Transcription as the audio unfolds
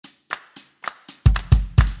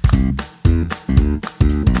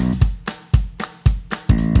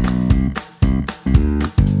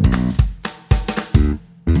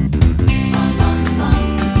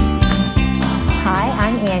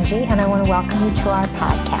welcome you to our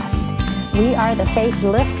podcast. We are the Faith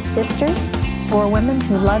Lift Sisters, 4 women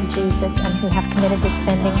who love Jesus and who have committed to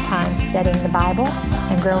spending time studying the Bible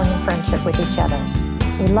and growing in friendship with each other.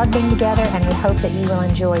 We love being together, and we hope that you will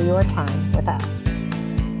enjoy your time with us.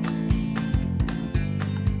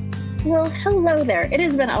 Well, hello there. It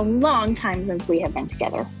has been a long time since we have been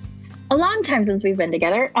together.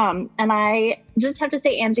 And I just have to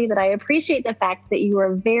say, Angie, that I appreciate the fact that you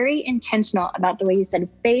were very intentional about the way you said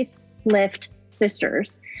Faith Lift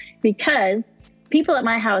Sisters, because people at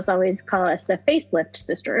my house always call us the Facelift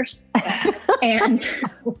Sisters. And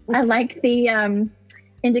I like the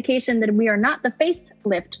indication that we are not the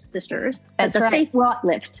Facelift Sisters, but the right. Faith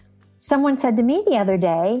Lift. Someone said to me the other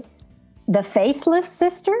day, the Faithless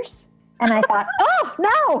Sisters? And I thought, oh,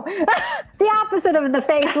 no, the opposite of the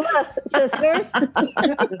Faithless Sisters.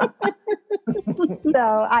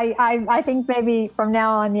 So I think maybe from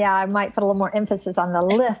now on, I might put a little more emphasis on the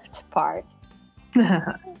lift part.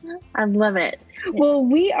 I love it. Yeah. Well,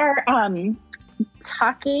 we are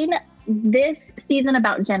talking this season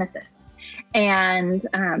about Genesis and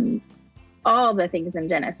all the things in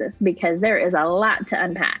Genesis, because there is a lot to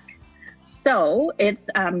unpack. So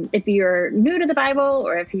it's if you're new to the Bible,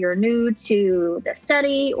 or if you're new to the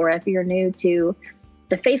study, or if you're new to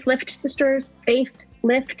the Faith Lift Sisters,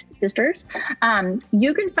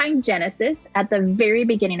 you can find Genesis at the very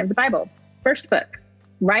beginning of the Bible. First book,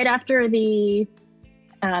 right after the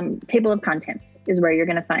table of contents is where you're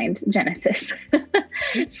going to find Genesis.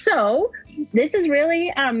 So this is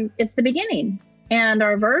really, it's the beginning. And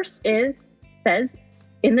our verse says,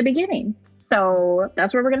 in the beginning. So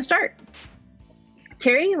that's where we're going to start.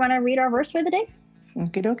 Terry, you want to read our verse for the day?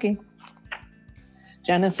 Okie dokie.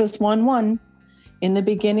 Genesis 1:1. In the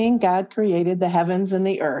beginning, God created the heavens and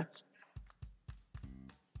the earth.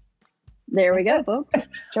 There we go, folks.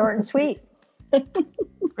 Short and sweet.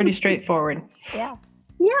 Pretty straightforward. Yeah.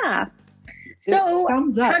 Yeah. So it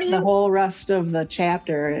sums up the whole rest of the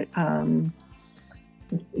chapter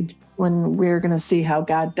when we're going to see how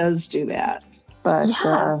God does do that. But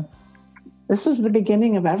this is the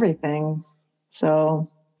beginning of everything. So,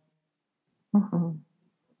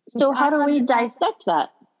 So how do we dissect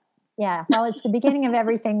that? Yeah, well, it's the beginning of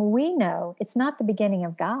everything we know. It's not the beginning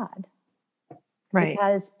of God. Right.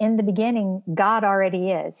 Because in the beginning, God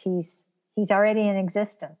already is. He's already in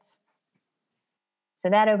existence. So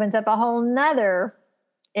that opens up a whole nother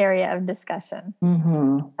area of discussion.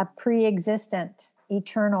 Mm-hmm. A pre-existent,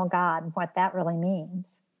 eternal God, what that really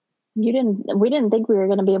means. We didn't think we were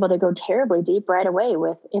going to be able to go terribly deep right away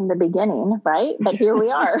with in the beginning, right? But here we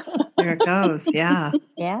are. There it goes. Yeah.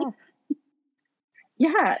 Yeah.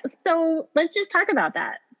 Yeah. So let's just talk about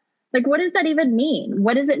that. Like, what does that even mean?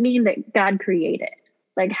 What does it mean that God created?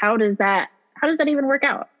 Like, how does that even work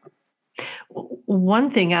out? One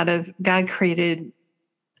thing God created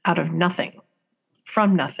out of nothing,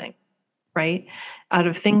 from nothing, right? Out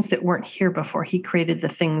of things that weren't here before, he created the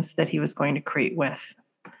things that he was going to create with.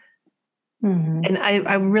 Mm-hmm. And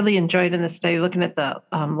I really enjoyed in this study looking at the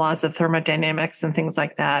laws of thermodynamics and things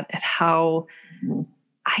like that, and how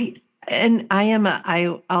I'll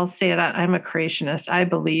say it, I'm a creationist. I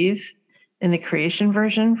believe in the creation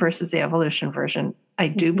version versus the evolution version. I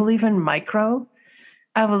do believe in micro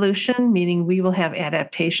evolution, meaning we will have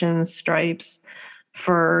adaptations, stripes,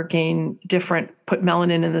 fur, gain different, put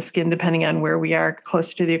melanin in the skin depending on where we are,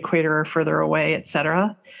 closer to the equator or further away, et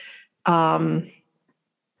cetera.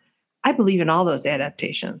 I believe in all those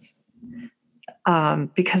adaptations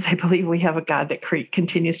because I believe we have a God that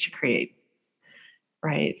continues to create,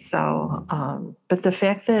 right? So, but the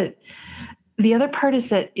fact that the other part is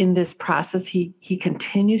that in this process, he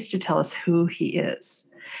continues to tell us who he is.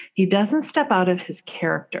 He doesn't step out of his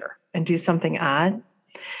character and do something odd.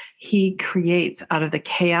 He creates out of the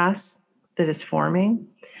chaos that is forming,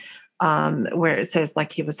 where it says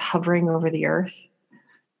like he was hovering over the earth.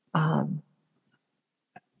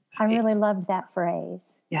 I really loved that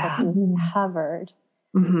phrase. Yeah. That he hovered.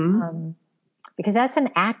 Mm-hmm. Because that's an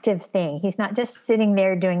active thing. He's not just sitting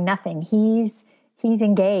there doing nothing. He's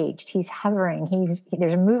engaged. He's hovering.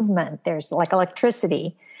 There's movement. There's like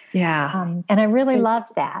electricity. Yeah. And I really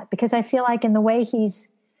loved that, because I feel like in the way he's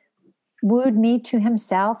wooed me to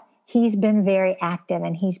himself, he's been very active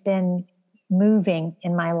and he's been moving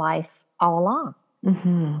in my life all along.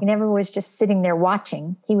 Mm-hmm. He never was just sitting there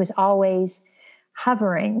watching. He was always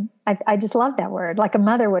hovering. I just love that word, like a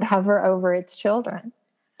mother would hover over its children.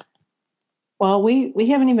 Well, we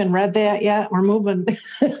haven't even read that yet. We're moving.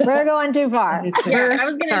 We're going too far. Yeah, I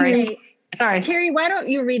was going to say, sorry, Terry, why don't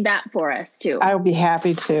you read that for us too? I would be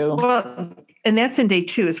happy to. Well, and that's in day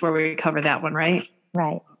 2 is where we cover that one, right?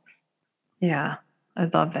 Right. Yeah, I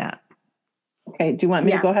love that. Okay. Do you want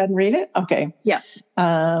me to go ahead and read it? Okay. Yeah.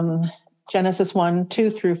 Genesis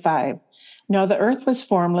 1:2-5. Now the earth was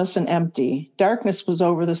formless and empty. Darkness was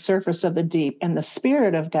over the surface of the deep, and the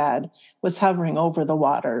Spirit of God was hovering over the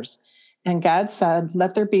waters. And God said,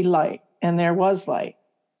 "Let there be light." And there was light.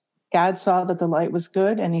 God saw that the light was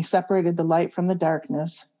good, and he separated the light from the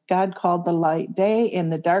darkness. God called the light day,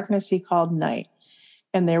 and the darkness he called night.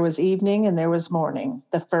 And there was evening and there was morning,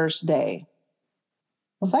 the first day.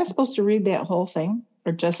 Was I supposed to read that whole thing?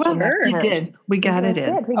 Or just the next we verse? did. We got it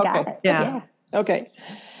in. Good. We got it. Yeah. Okay.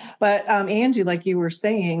 But Angie, like you were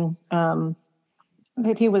saying,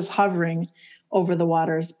 that he was hovering over the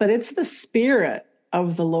waters, but it's the Spirit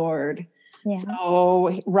of the Lord. Yeah.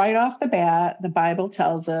 So right off the bat, the Bible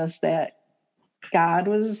tells us that God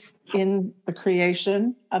was in the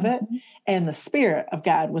creation of it, and the Spirit of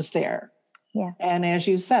God was there. Yeah. And as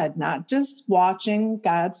you said, not just watching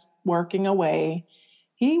God's working away,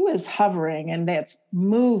 he was hovering, and that's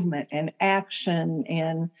movement and action.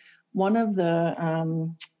 And one of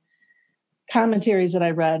the commentaries that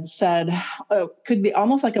I read said could be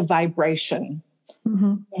almost like a vibration,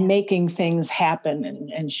 making things happen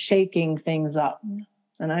and shaking things up.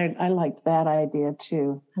 And I liked that idea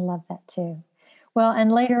too. I love that too. Well,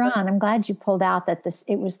 and later on, I'm glad you pulled out that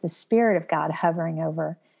it was the Spirit of God hovering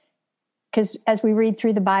over. Because as we read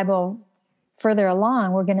through the Bible further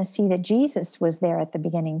along, we're going to see that Jesus was there at the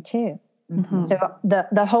beginning too. Mm-hmm. So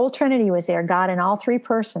the whole Trinity was there. God in all three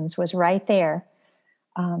persons was right there.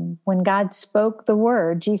 When God spoke the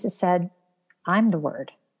word, Jesus said, "I'm the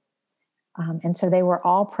word." And so they were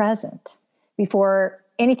all present. Before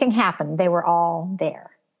anything happened, they were all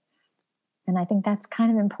there. And I think that's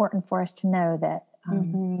kind of important for us to know that,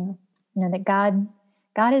 that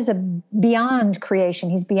God is beyond creation.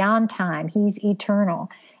 He's beyond time. He's eternal.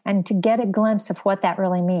 And to get a glimpse of what that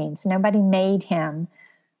really means, nobody made him.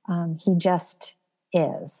 He just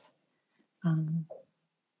is.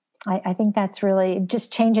 I think that's really, it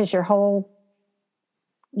just changes your whole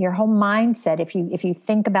mindset if you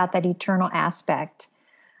think about that eternal aspect.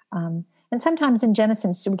 And sometimes in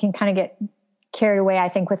Genesis, we can kind of get carried away, I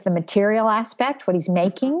think, with the material aspect, what he's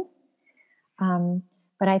making.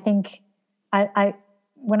 But I think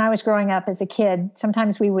when I was growing up as a kid,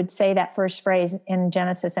 sometimes we would say that first phrase in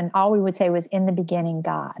Genesis, and all we would say was, "In the beginning,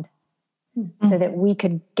 God," so that we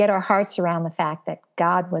could get our hearts around the fact that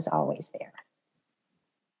God was always there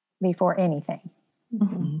before anything.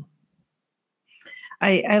 Mm-hmm.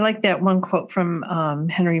 I like that one quote from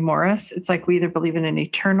Henry Morris. It's like, we either believe in an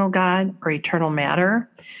eternal God or eternal matter.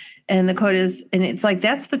 And the quote is, and it's like,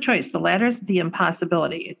 that's the choice. The latter is the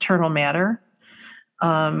impossibility, eternal matter.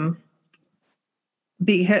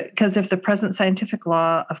 Because if the present scientific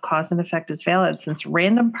law of cause and effect is valid, since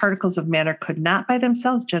random particles of matter could not by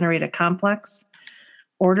themselves generate a complex,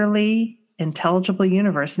 orderly, intelligible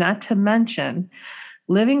universe, not to mention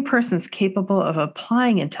living persons capable of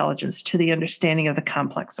applying intelligence to the understanding of the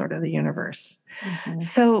complex order of the universe. Mm-hmm.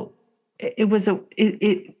 So it was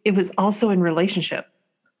also in relationship.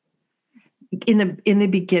 In the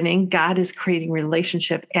beginning, God is creating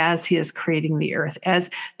relationship as he is creating the earth. As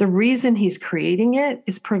the reason he's creating it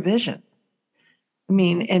is provision. I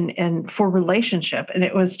mean, and for relationship. And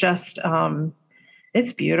it was just,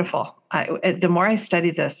 it's beautiful. The more I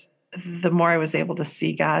studied this, the more I was able to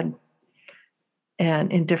see God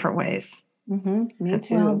and in different ways. Mm-hmm. Me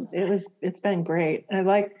too. It's been great. I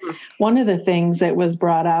like one of the things that was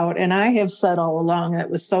brought out, and I have said all along,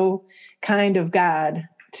 that was so kind of God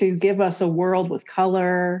to give us a world with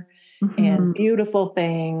color and beautiful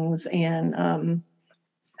things. And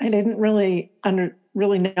I didn't really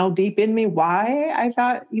know deep in me why I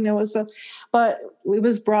thought, but it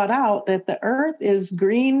was brought out that the earth is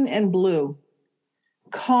green and blue,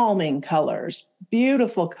 calming colors,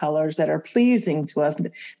 beautiful colors that are pleasing to us.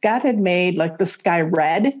 God had made like the sky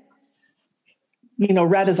red.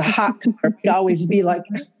 Red is a hot color. We'd always be like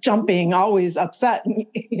jumping, always upset,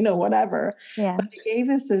 whatever. Yeah. But he gave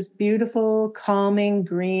us this beautiful, calming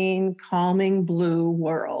green, calming blue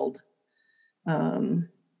world. And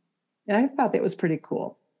I thought that was pretty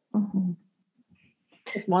cool. Mm-hmm.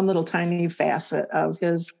 Just one little tiny facet of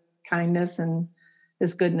his kindness and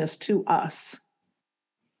his goodness to us.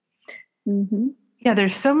 Mm-hmm. Yeah,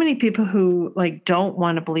 there's so many people who don't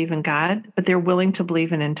want to believe in God, but they're willing to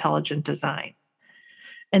believe in intelligent design.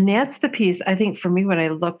 And that's the piece, I think, for me, when I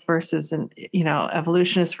look versus,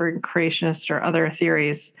 evolutionists or creationists or other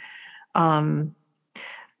theories, the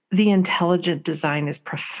intelligent design is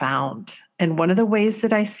profound. And one of the ways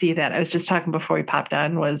that I see that, I was just talking before we popped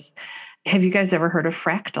on, was, have you guys ever heard of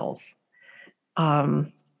fractals?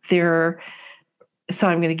 They're So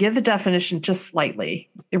I'm going to give the definition just slightly.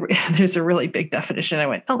 There's a really big definition. I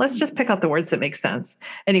went, let's just pick out the words that make sense.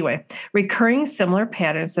 Anyway, recurring similar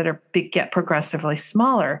patterns that are get progressively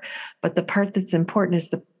smaller. But the part that's important is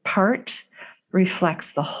the part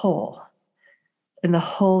reflects the whole. And the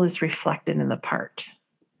whole is reflected in the part.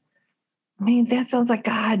 I mean, that sounds like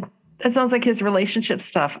God. That sounds like his relationship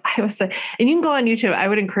stuff. I was like, and you can go on YouTube. I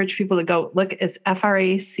would encourage people to go look. It's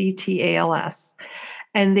FRACTALS.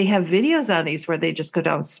 And they have videos on these where they just go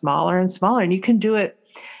down smaller and smaller. And you can do it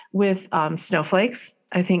with snowflakes.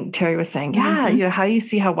 I think Terry was saying, how you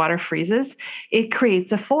see how water freezes, it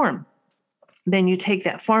creates a form. Then you take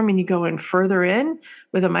that form and you go in further in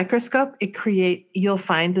with a microscope, you'll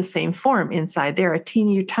find the same form inside there, a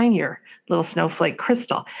tinier little snowflake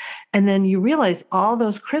crystal. And then you realize all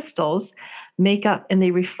those crystals make up and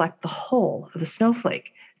they reflect the whole of the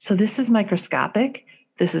snowflake. So this is microscopic.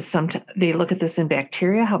 This is they look at this in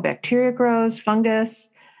bacteria, how bacteria grows,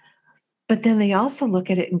 fungus. But then they also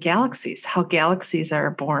look at it in galaxies, how galaxies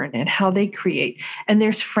are born and how they create. And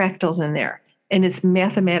there's fractals in there. And it's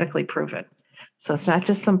mathematically proven. So it's not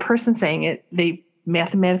just some person saying it. They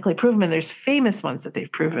mathematically prove them. And there's famous ones that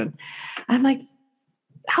they've proven. I'm like,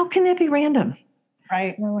 how can that be random?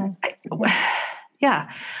 Right. Yeah.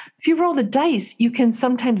 If you roll the dice, you can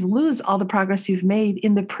sometimes lose all the progress you've made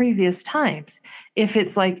in the previous times. If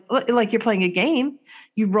it's like you're playing a game,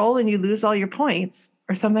 you roll and you lose all your points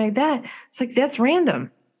or something like that. It's like, that's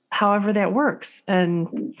random, however that works.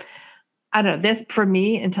 And I don't know, that's for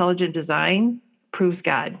me, intelligent design proves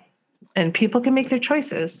God, and people can make their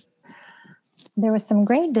choices. There was some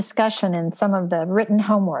great discussion in some of the written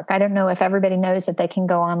homework. I don't know if everybody knows that they can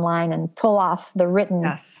go online and pull off the written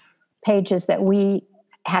pages that we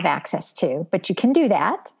have access to, but you can do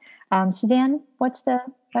that. Suzanne, what's the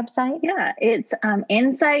website? Yeah, it's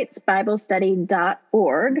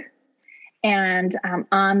insightsbiblestudy.org. And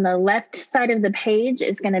on the left side of the page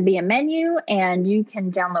is going to be a menu, and you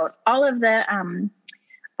can download all of the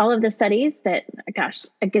studies that, a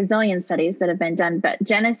gazillion studies that have been done, but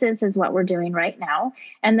Genesis is what we're doing right now.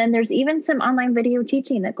 And then there's even some online video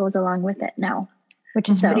teaching that goes along with it now. Which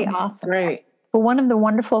is pretty awesome. Great. But one of the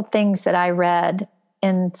wonderful things that I read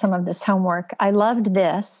in some of this homework, I loved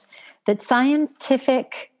this, that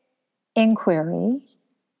scientific inquiry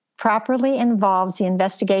properly involves the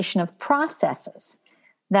investigation of processes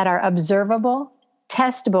that are observable,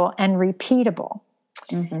 testable, and repeatable.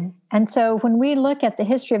 Mm-hmm. And so when we look at the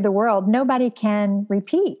history of the world, nobody can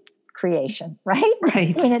repeat creation, right?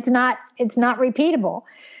 Right. I mean, it's not repeatable.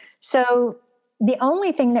 So the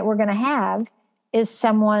only thing that we're going to have is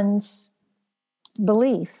someone's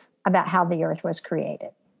belief about how the earth was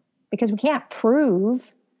created, because we can't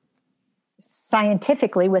prove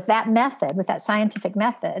scientifically with that scientific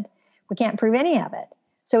method, we can't prove any of it.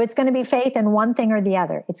 So it's going to be faith in one thing or the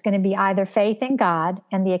other. It's going to be either faith in God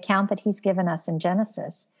and the account that he's given us in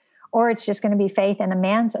Genesis, or it's just going to be faith in a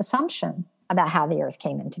man's assumption about how the earth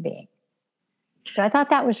came into being. So I thought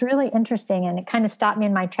that was really interesting, and it kind of stopped me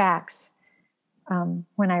in my tracks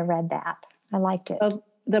when I read that. I liked it. Well,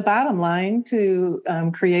 the bottom line to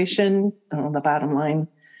creation, the bottom line,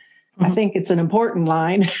 I think it's an important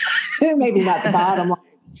line, maybe not the bottom line.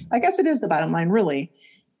 I guess it is the bottom line, really.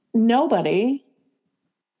 Nobody,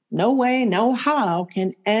 no way, no how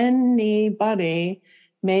can anybody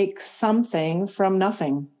make something from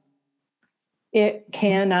nothing. It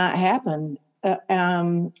cannot happen.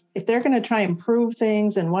 If they're going to try and prove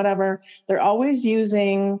things and whatever, they're always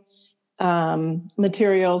using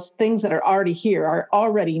materials, things that are already here, are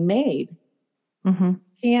already made. Mm-hmm.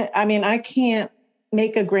 I can't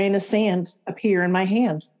make a grain of sand appear in my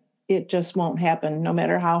hand. It just won't happen, no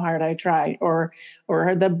matter how hard I try. Or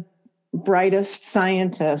the brightest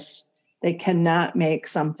scientists, they cannot make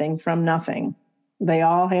something from nothing. They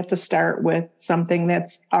all have to start with something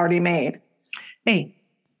that's already made. Hey,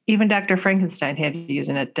 even Dr. Frankenstein had to use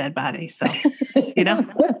a dead body. So, trying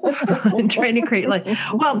to create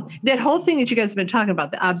that whole thing that you guys have been talking about,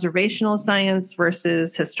 the observational science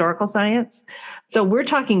versus historical science. So we're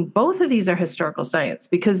talking, both of these are historical science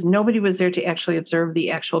because nobody was there to actually observe the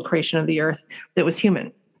actual creation of the earth that was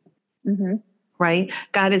human. Mm-hmm. Right?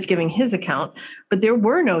 God is giving his account, but there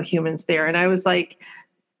were no humans there. And I was like,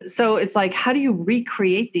 so it's like, how do you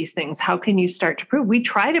recreate these things? How can you start to prove? We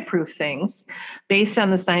try to prove things based on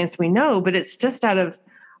the science we know, but it's just out of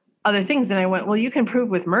other things. And I went, well, you can prove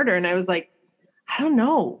with murder. And I was like, I don't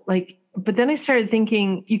know. But then I started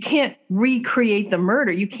thinking, you can't recreate the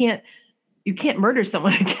murder. You can't you can't murder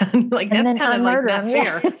someone again. Like that's kind of like not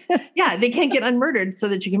fair. Yeah, they can't get unmurdered so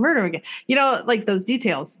that you can murder them again. You know, like those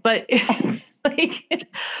details. But it's like,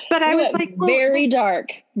 but I was like, very dark.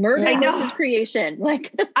 Murder versus creation.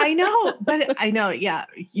 Like I know, but I know. Yeah,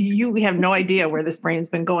 we have no idea where this brain's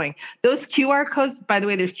been going. Those QR codes, by the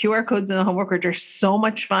way, there's QR codes in the homework, which are so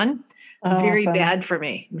much fun. Very bad for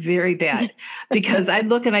me. Very bad, because I'd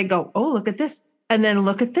look and I'd go, oh, look at this. And then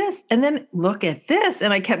look at this, and then look at this.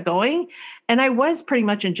 And I kept going. And I was pretty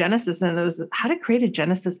much in Genesis, and it was how to create a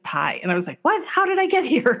Genesis pie. And I was like, what? How did I get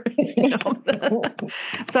here? You know?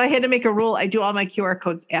 So I had to make a rule. I do all my QR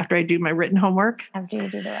codes after I do my written homework. After you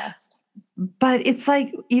do the rest. But it's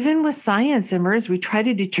like, even with science and MERS, we try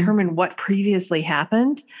to determine what previously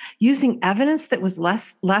happened using evidence that was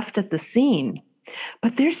left at the scene.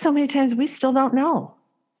 But there's so many times we still don't know.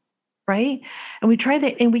 Right. And we try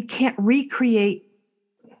that and we can't recreate.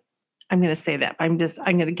 I'm going to say that. I'm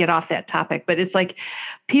going to get off that topic, but it's like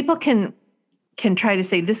people can try to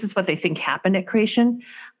say this is what they think happened at creation,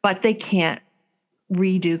 but they can't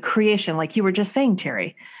redo creation. Like you were just saying,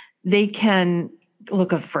 Terry, they can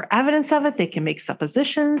look for evidence of it. They can make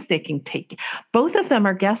suppositions. They can take, both of them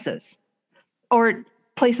are guesses or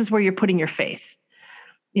places where you're putting your faith.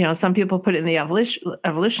 You know, some people put it in the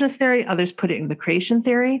evolutionist theory, others put it in the creation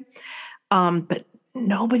theory. But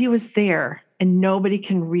nobody was there and nobody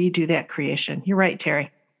can redo that creation. You're right, Terry.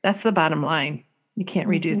 That's the bottom line. You can't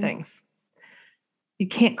redo things. You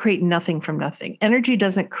can't create nothing from nothing. Energy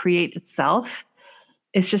doesn't create itself.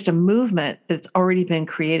 It's just a movement that's already been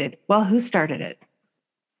created. Well, who started it?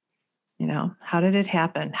 You know, how did it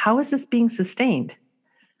happen? How is this being sustained?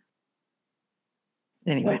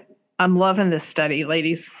 Anyway. I'm loving this study,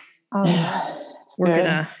 ladies. Oh, yeah. We're going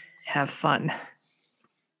to have fun.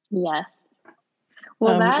 Yes.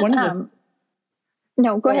 Well,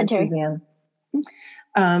 no, go ahead, Terry. Suzanne.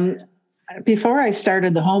 Before I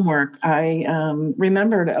started the homework, I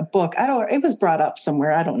remembered a book. It was brought up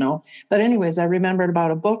somewhere. I don't know. But anyways, I remembered about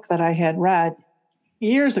a book that I had read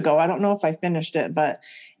years ago. I don't know if I finished it, but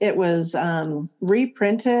it was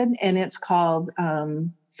reprinted, and it's called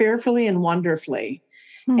Fearfully and Wonderfully.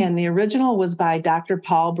 And the original was by Dr.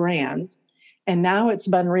 Paul Brand, and now it's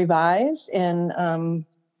been revised. And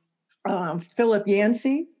Philip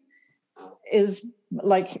Yancey is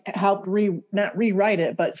like helped not rewrite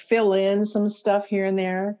it, but fill in some stuff here and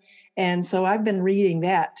there. And so I've been reading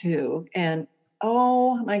that too. And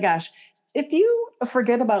oh my gosh, if you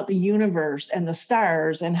forget about the universe and the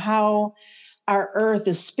stars and how our Earth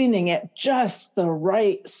is spinning at just the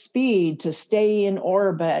right speed to stay in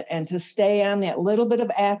orbit and to stay on that little bit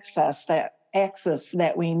of axis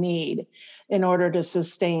that we need in order to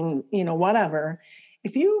sustain, whatever.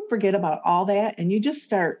 If you forget about all that and you just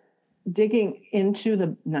start digging into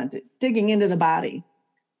the body,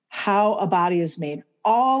 how a body is made,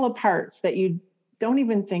 all the parts that you don't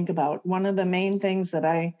even think about. One of the main things that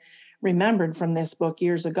I remembered from this book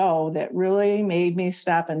years ago that really made me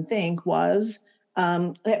stop and think was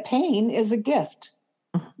that pain is a gift.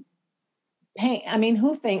 Pain. I mean,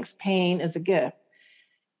 who thinks pain is a gift?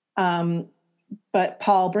 But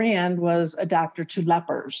Paul Brand was a doctor to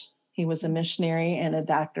lepers. He was a missionary and a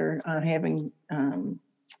doctor having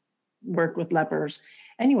worked with lepers.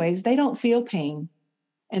 Anyways, they don't feel pain.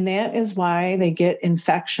 And that is why they get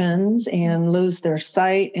infections and lose their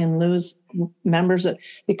sight and lose members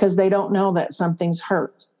because they don't know that something's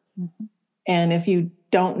hurt. Mm-hmm. And if you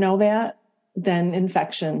don't know that, then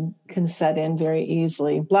infection can set in very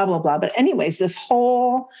easily, blah, blah, blah. But anyways, this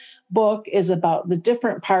whole book is about the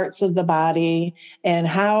different parts of the body and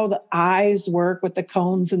how the eyes work with the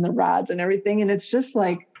cones and the rods and everything. And it's just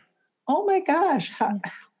like, oh my gosh,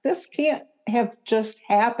 this can't have just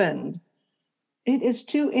happened. It is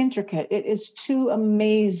too intricate. It is too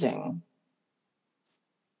amazing.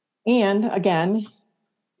 And again,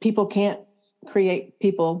 people can't create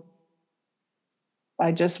people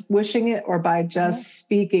by just wishing it or by just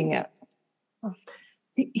speaking it.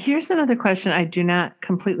 Here's another question. I do not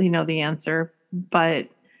completely know the answer, but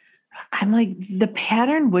I'm like, the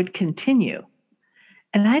pattern would continue.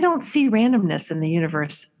 And I don't see randomness in the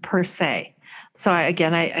universe per se. So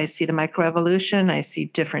I see the microevolution. I see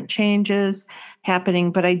different changes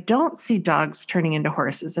happening, but I don't see dogs turning into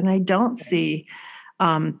horses, and I don't see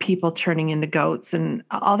people turning into goats and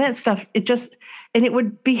all that stuff. It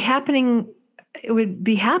would be happening. It would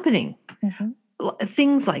be happening. Mm-hmm.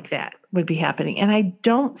 Things like that would be happening. And I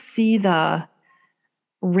don't see the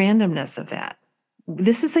randomness of that.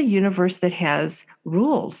 This is a universe that has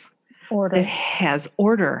rules. Order. That has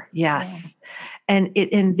order. Yes. Yeah.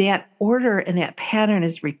 And that order and that pattern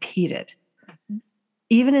is repeated. Mm-hmm.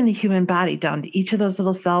 even in the human body, down to each of those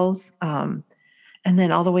little cells, and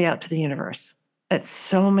then all the way out to the universe at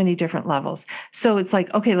so many different levels. So it's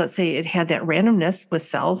like, okay, let's say it had that randomness with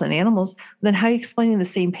cells and animals. Then how are you explaining the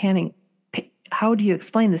same how do you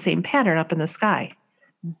explain the same pattern up in the sky?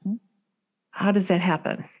 Mm-hmm. How does that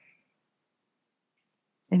happen?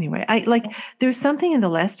 Anyway, there's something in the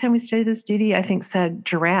last time we studied this, Dee Dee, I think said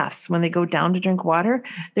giraffes, when they go down to drink water,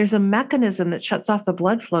 there's a mechanism that shuts off the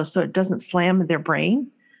blood flow so it doesn't slam their brain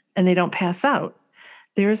and they don't pass out.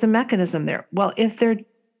 There's a mechanism there. Well,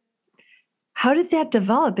 how did that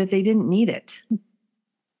develop if they didn't need it?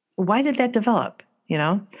 Why did that develop?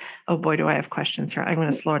 Oh boy, do I have questions here. I'm going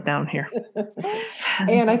to slow it down here.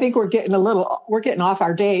 And I think we're getting off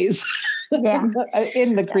our days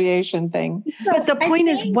in the creation thing. But the point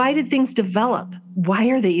is, why did things develop? Why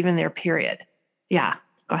are they even there, period? Yeah,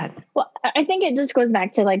 go ahead. Well, I think it just goes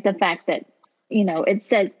back to like the fact that, it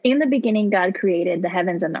says in the beginning, God created the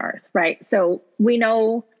heavens and the earth, right? So we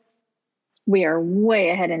know we are way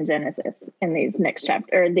ahead in Genesis in these next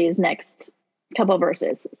couple of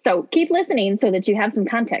verses. So keep listening so that you have some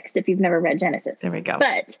context if you've never read Genesis. There we go.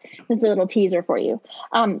 But this is a little teaser for you.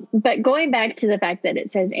 But going back to the fact that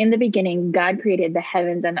it says in the beginning, God created the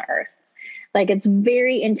heavens and the earth. Like it's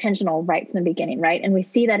very intentional right from the beginning, right? And we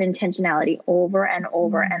see that intentionality over and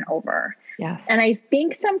over and over. Yes. And I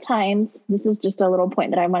think sometimes, this is just a little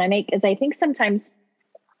point that I want to make, is I think sometimes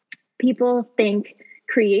people think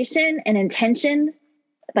creation and intention,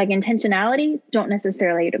 like intentionality, don't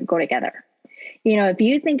necessarily go together. If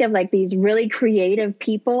you think of like these really creative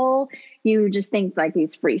people, you just think like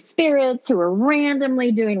these free spirits who are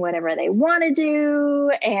randomly doing whatever they want to do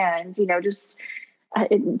and, just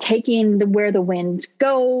taking where the wind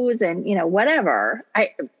goes and, whatever.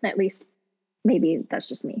 At least maybe that's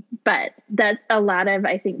just me, but that's a lot of,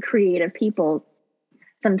 I think, creative people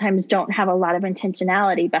sometimes don't have a lot of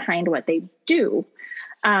intentionality behind what they do.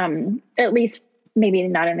 At least maybe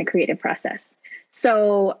not in the creative process.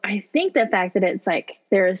 So I think the fact that it's like,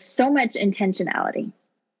 there is so much intentionality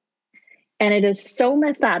and it is so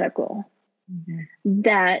methodical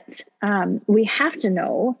that we have to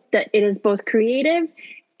know that it is both creative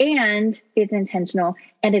and it's intentional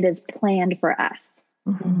and it is planned for us.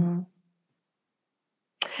 Mm-hmm.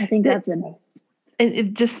 I think that's enough.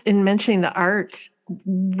 And just in mentioning the art,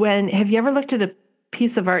 have you ever looked at a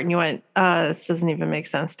piece of art and you went, this doesn't even make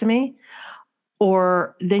sense to me?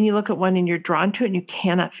 Or then you look at one and you're drawn to it and you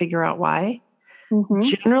cannot figure out why. Mm-hmm.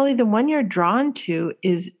 Generally, the one you're drawn to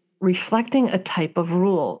is reflecting a type of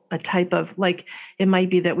rule, a type of like, it might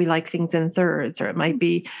be that we like things in thirds, or it might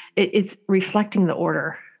be, it's reflecting the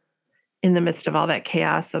order in the midst of all that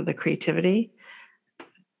chaos of the creativity.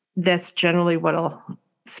 That's generally what'll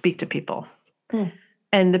speak to people.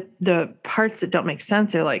 And the parts that don't make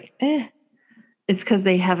sense, they're like, it's because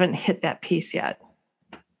they haven't hit that piece yet.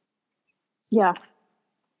 Yeah.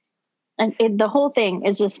 And the whole thing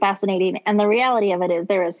is just fascinating. And the reality of it is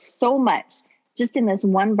there is so much just in this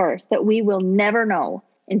one verse that we will never know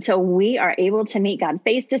until we are able to meet God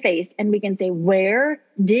face to face and we can say, where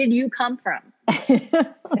did you come from?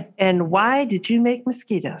 And why did you make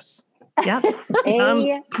mosquitoes? Yep.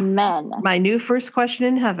 Amen. My new first question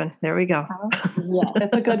in heaven. There we go. Yes.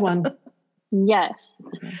 That's a good one. Yes.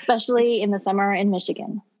 Especially in the summer in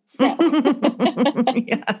Michigan. So.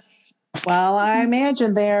 Yes. Well, I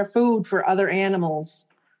imagine they're food for other animals,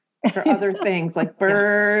 for other things like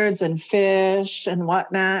birds and fish and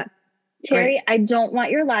whatnot. Terry, Right. I don't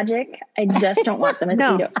want your logic. I just don't want the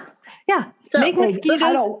mosquitoes. No. Yeah. So, make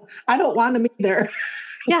mosquitoes. I don't want them either.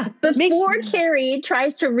 Yeah. Before Terry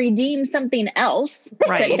tries to redeem something else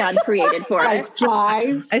Right. that God created for Like us.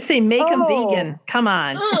 flies. I say make them vegan. Come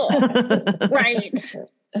on. Right.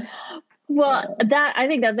 Well, I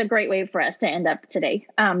think that's a great way for us to end up today.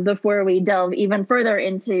 Before we delve even further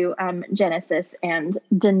into Genesis and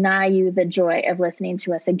deny you the joy of listening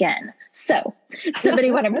to us again. So,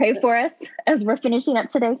 somebody want to pray for us as we're finishing up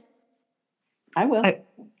today? I will.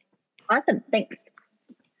 Awesome. Thanks.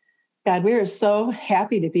 God, we are so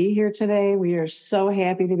happy to be here today. We are so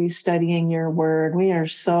happy to be studying your word. We are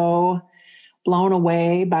so blown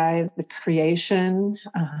away by the creation.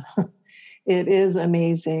 It is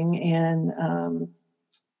amazing. And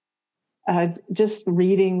just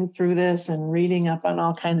reading through this and reading up on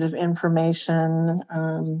all kinds of information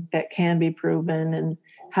that can be proven and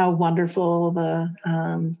how wonderful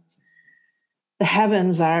the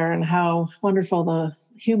heavens are and how wonderful the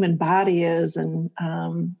human body is and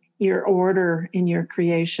your order in your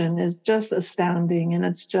creation is just astounding. And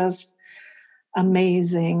it's just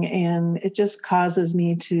amazing. And it just causes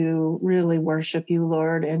me to really worship you,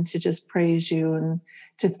 Lord, and to just praise you and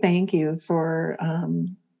to thank you for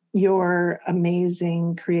your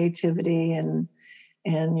amazing creativity and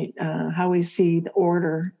how we see the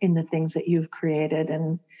order in the things that you've created.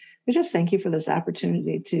 And we just thank you for this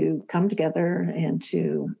opportunity to come together and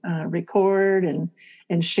to record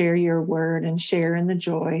and share your word and share in the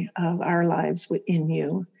joy of our lives in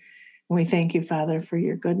you. And we thank you, Father, for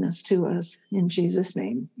your goodness to us. In Jesus'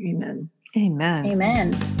 name, amen. Amen.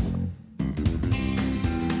 Amen.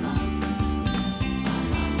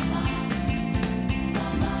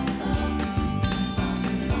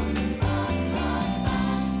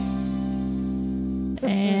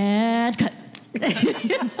 And cut.